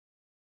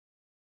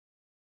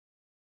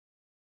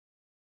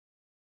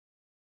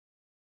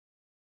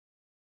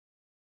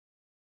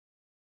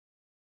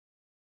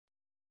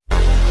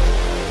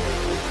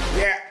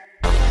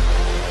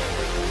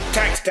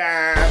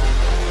tax time.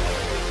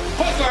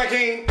 Post like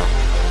king.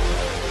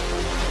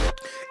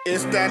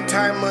 It's that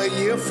time of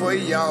year for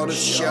y'all to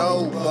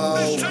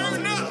showboat.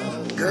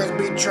 Girls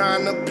be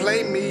trying to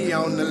play me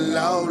on the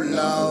low.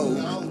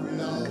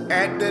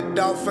 At the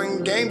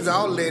Dolphin games,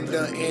 all in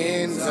the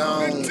end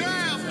zone.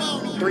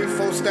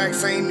 3-4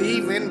 stacks ain't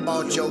even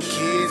bought your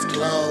kids'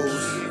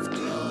 clothes.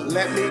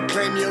 Let me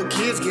claim your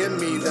kids, give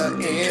me the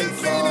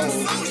info.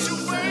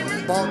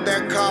 Bought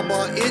that car,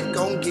 but it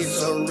gon' get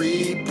a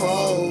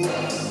repo.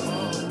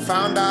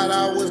 Found out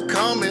I was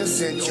coming,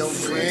 sent your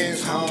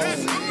friends home.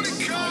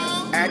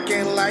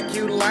 Acting like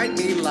you like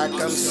me, like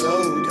I'm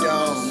so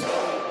dumb.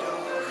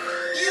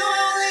 You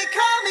only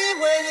call me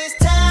when it's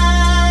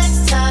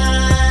tax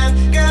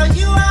time. Girl,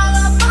 you all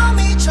up on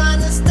me,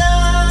 tryna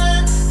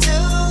stun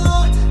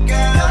too.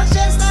 Girl,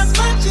 just last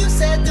month you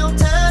said don't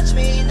touch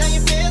me. Now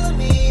you feeling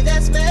me,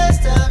 that's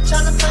messed up.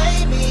 Tryna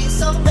play me,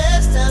 so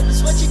messed up.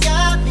 That's what you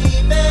got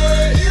me,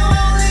 babe. You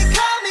only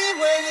call me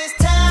when it's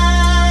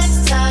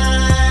tax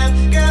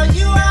time. Girl,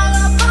 you all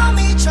up on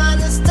me,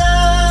 tryna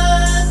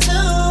stun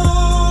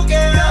too.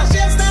 Girl,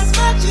 just last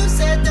month you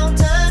said don't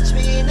touch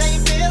me. Now you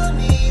feeling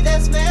me,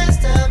 that's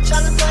messed up.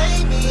 Tryna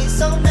play me,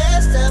 so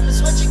messed up.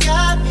 That's what you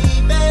got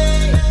me,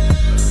 babe.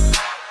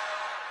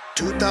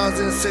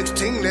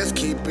 2016, let's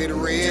keep it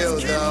real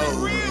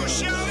though.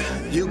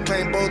 You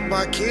claim both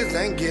my kids,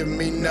 ain't give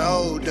me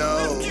no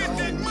dough.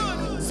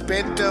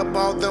 Spent up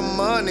all the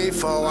money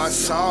before I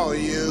saw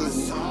you.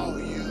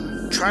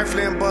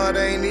 Trifling but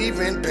ain't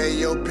even pay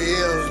your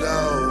bills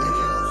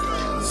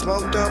though.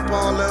 Smoked up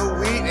all the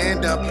weed,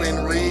 end up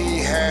in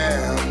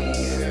rehab.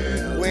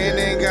 Went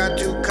and got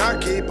too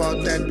cocky,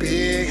 bought that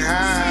big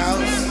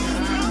house.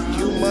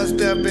 You must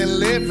have been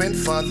living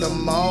for the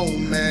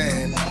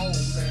moment,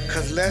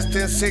 'cause less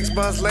than 6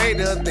 months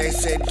later they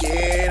said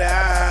get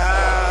out.